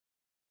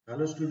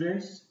Hello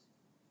students,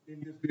 in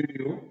this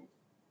video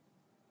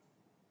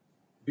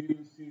we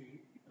will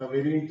see a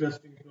very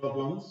interesting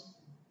problems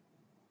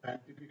and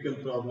typical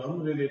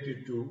problem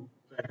related to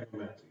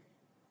trigonometry.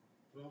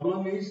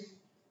 Problem is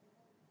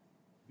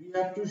we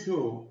have to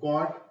show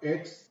cot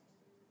x,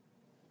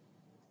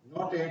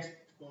 not x,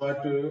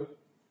 cot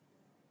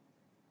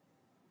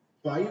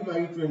 5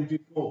 by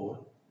 24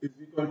 is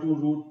equal to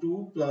root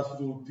 2 plus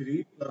root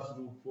 3 plus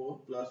root 4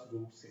 plus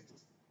root 6.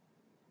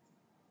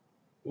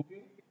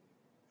 Okay,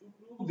 to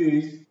prove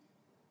this,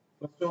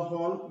 first of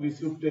all we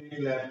should take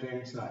left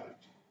hand side.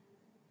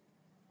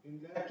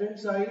 In left hand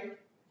side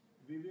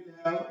we will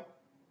have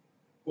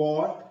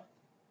cot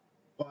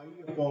pi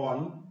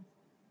upon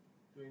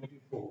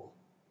 24.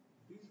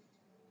 This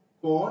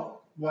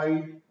cot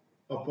pi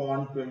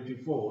upon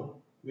 24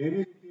 may be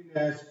written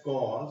as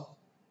cos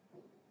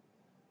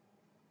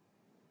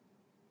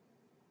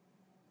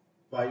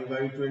pi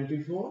by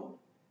 24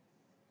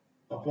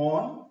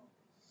 upon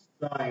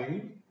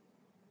sin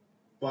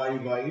pi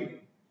by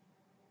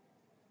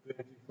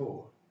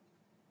 24.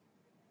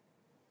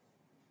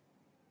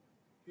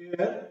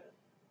 Here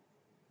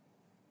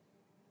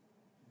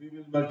we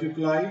will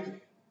multiply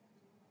it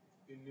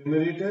in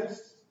numerators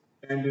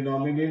and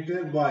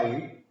denominator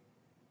by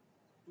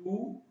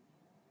 2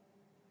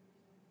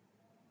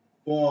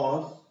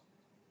 cos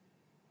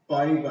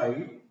pi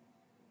by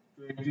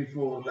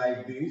 24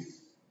 like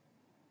this,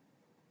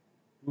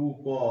 2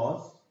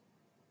 cos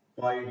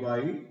pi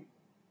by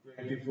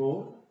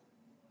 24.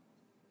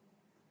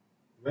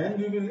 When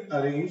we will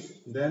arrange,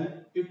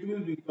 then it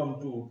will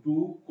become to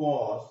 2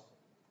 cos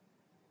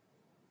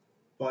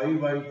pi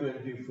by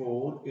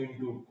 24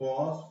 into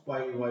cos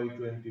pi by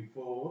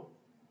 24.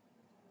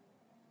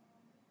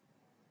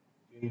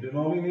 In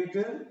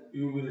denominator,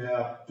 you will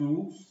have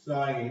 2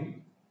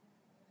 sin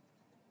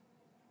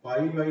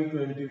pi by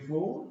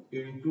 24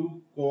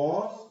 into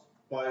cos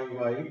pi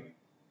by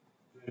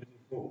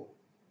 24.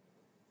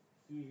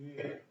 See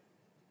here.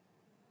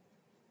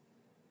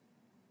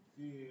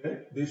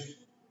 This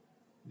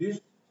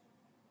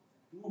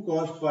 2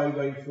 cos pi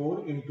by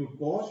 4 into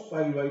cos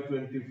pi by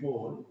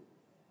 24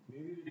 may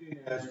be written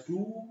as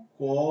 2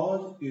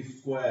 cos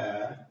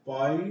square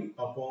pi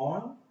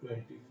upon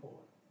 24.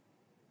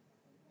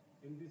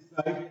 In this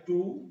side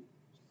 2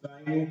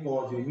 sin a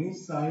cos a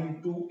means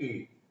sin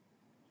 2a.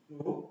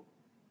 So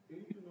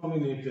in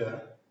denominator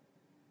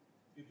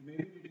it may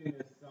be written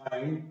as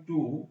sin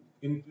 2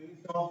 in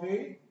place of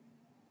a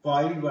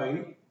pi by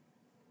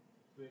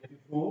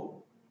 24.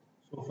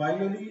 So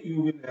finally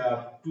you will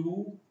have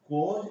 2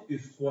 cos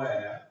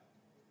square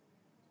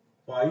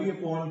pi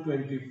upon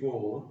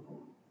 24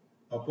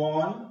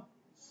 upon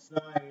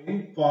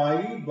sin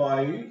pi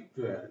by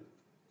 12.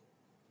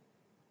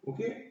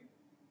 Okay.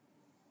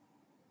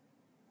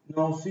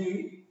 Now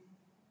see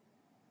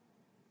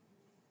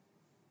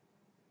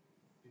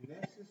the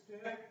next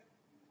step,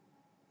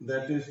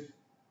 that is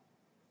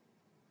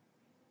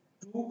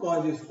 2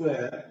 cos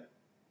square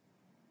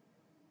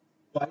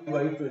pi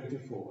by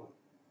 24.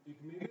 It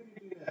may be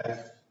written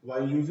as, by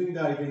using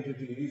the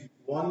identities,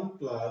 1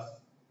 plus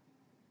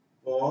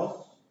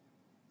cos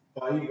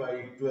pi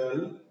by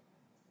 12.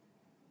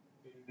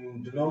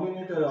 In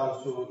denominator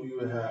also you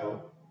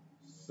have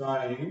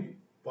sin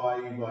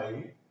pi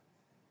by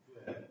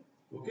 12.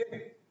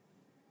 Okay.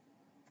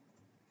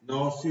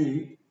 Now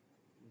see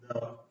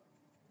the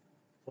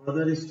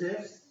further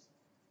steps.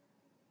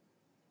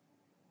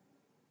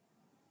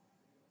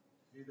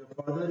 See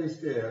the further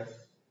steps.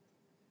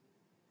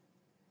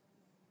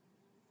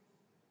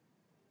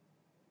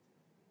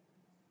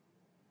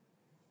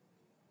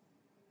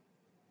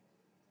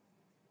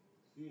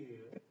 See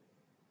here.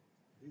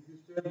 This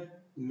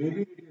step may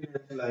be written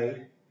as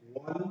like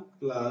 1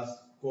 plus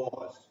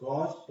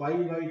cos pi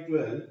by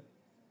 12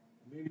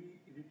 may be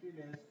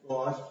written as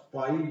cos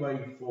pi by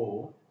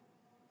 4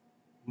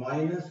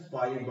 minus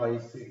pi by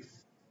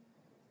 6.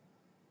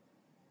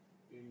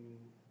 In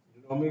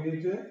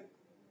denominator,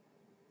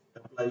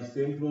 apply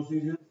same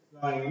procedure,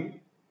 sin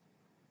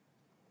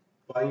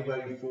pi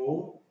by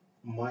 4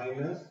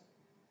 minus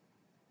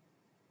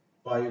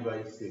pi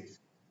by 6.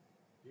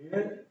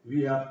 Here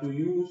we have to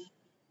use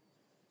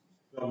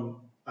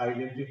some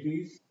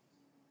identities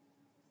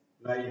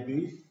like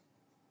this.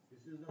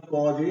 This is the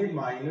cos A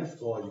minus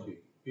cos B.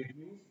 It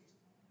means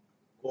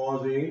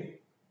cos A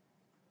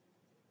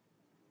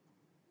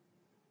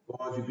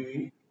cos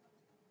B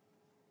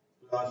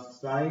plus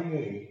sin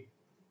A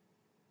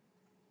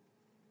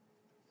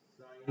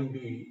sin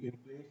B. In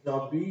place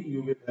of B,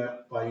 you will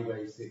have pi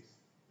by 6.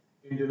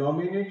 In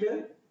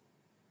denominator,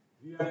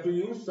 we have to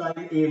use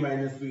sin A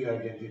minus B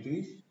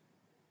identities.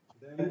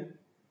 Then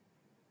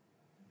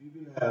we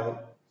will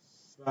have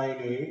sin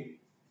A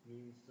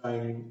means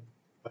sin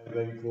pi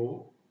by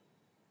 4,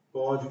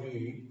 cos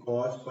B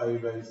cos pi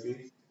by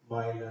 6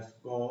 minus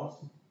cos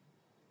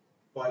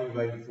pi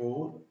by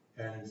 4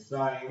 and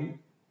sin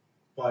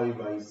pi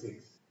by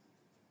 6.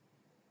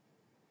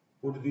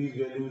 Put these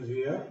values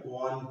here.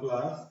 1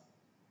 plus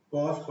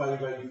cos pi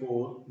by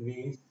 4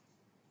 means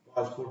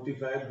cos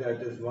 45,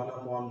 that is 1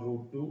 upon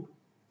root 2.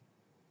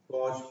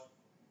 cos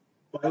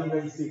pi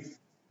by 6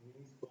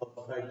 means cos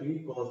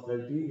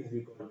 30 is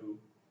equal to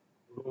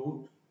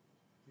root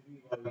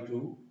 3 by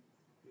 2.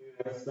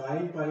 Here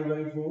sin pi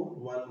by 4,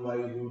 1 by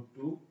root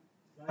 2.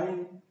 Sin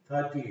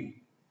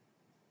 30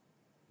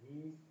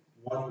 means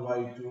 1 by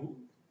 2.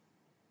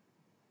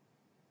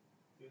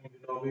 In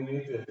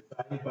denominator,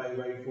 sin pi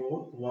by 4,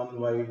 1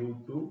 by root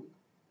 2.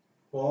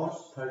 Cos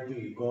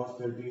 30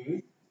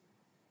 is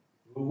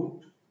root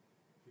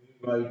 3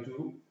 by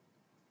 2.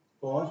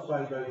 Cos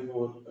pi by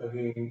 4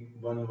 again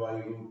 1 by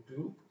root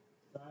 2.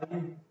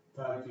 Sin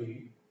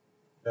 30,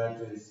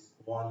 that is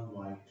 1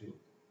 by 2.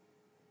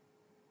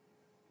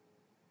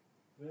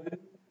 When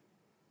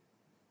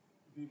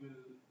we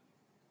will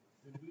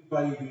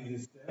simplify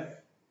these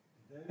steps,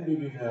 then we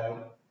will have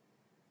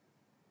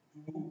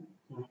 2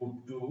 root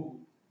 2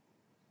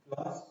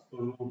 plus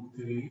root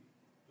 3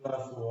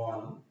 plus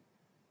 1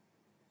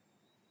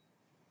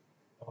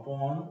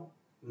 upon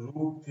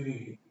root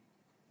 3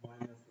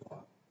 minus 1.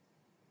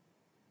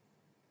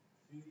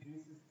 See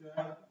this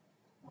step,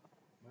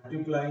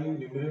 multiplying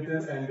numerator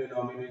and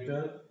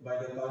denominator by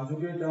the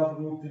conjugate of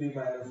root 3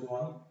 minus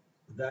 1,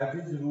 that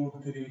is root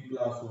 3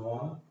 plus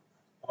 1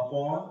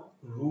 upon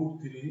root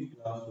 3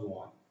 plus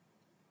 1.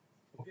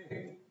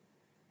 Okay.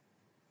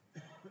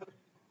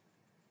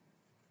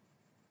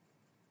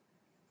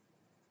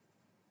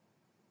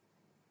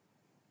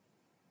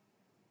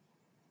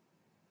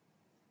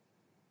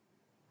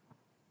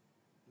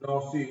 Now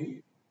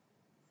see,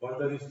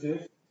 further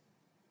steps,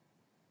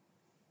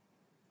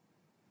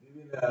 we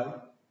will have,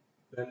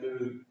 when we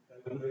will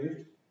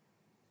calculate,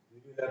 we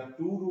will have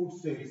 2 root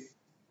 6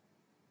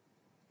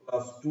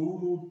 plus 2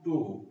 root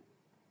 2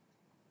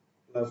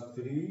 plus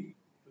 3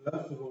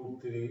 plus root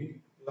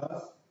 3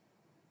 plus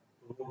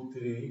root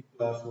 3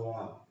 plus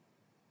 1.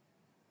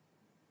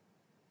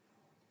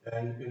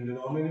 And in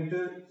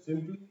denominator,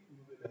 simply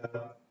you will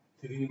have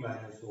 3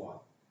 minus 1.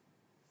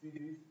 See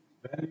this,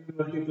 when you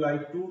multiply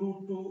 2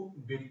 root 2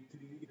 with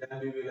 3, then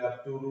we will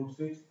have 2 root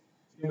 6.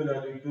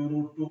 Similarly, 2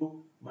 root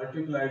 2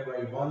 multiplied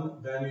by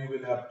 1, then you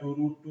will have 2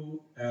 root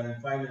 2.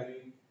 And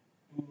finally,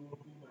 2 root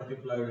 2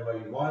 multiplied by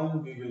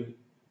 1, we will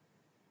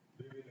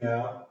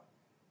have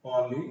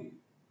only,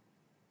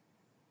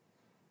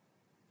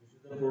 this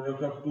is the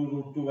product of 2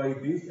 root 2 by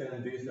this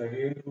and this,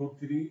 again root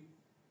 3,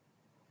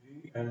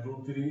 3 and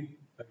root 3,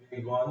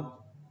 again 1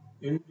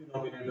 in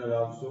denominator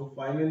also.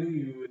 Finally,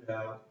 you will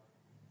have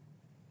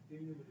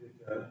in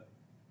numerator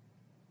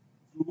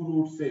 2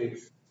 root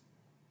 6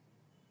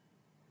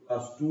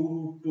 plus 2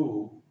 root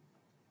 2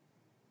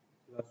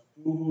 plus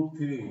 2 root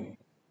 3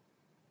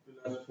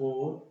 plus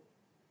 4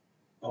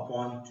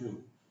 upon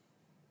 2.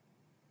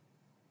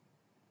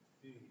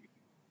 See,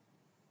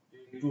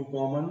 take 2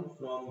 common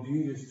from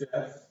these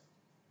steps.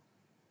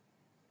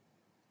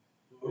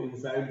 So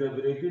inside the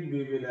bracket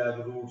we will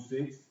have root 6,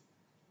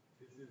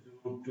 this is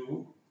root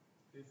 2,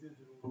 this is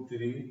root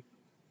 3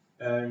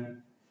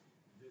 and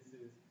this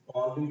is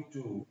only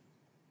 2.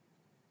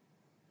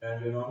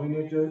 And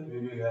denominator we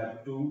will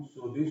have 2.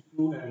 So this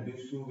 2 and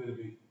this 2 will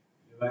be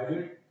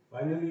divided.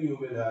 Finally you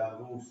will have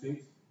root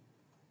 6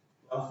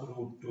 plus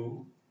root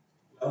 2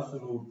 plus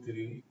root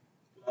 3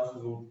 plus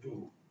root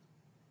 2.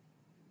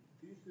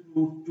 This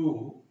root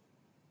 2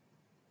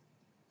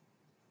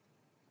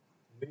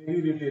 may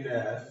be written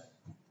as,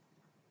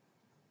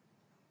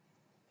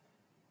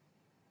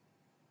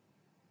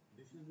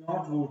 this is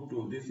not root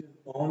 2, this is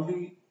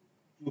only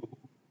 2.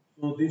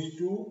 So this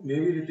 2 may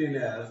be written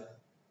as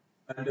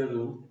under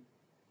root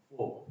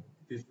 4.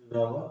 This is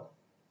our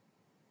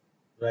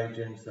right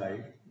hand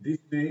side. This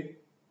way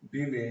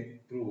we may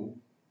prove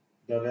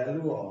the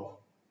value of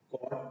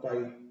cot pi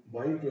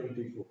by 24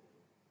 is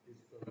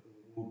equal to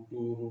root 2,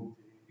 root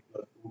 3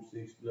 plus root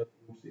 6 plus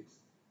root 6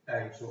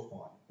 and so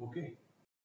on. Okay.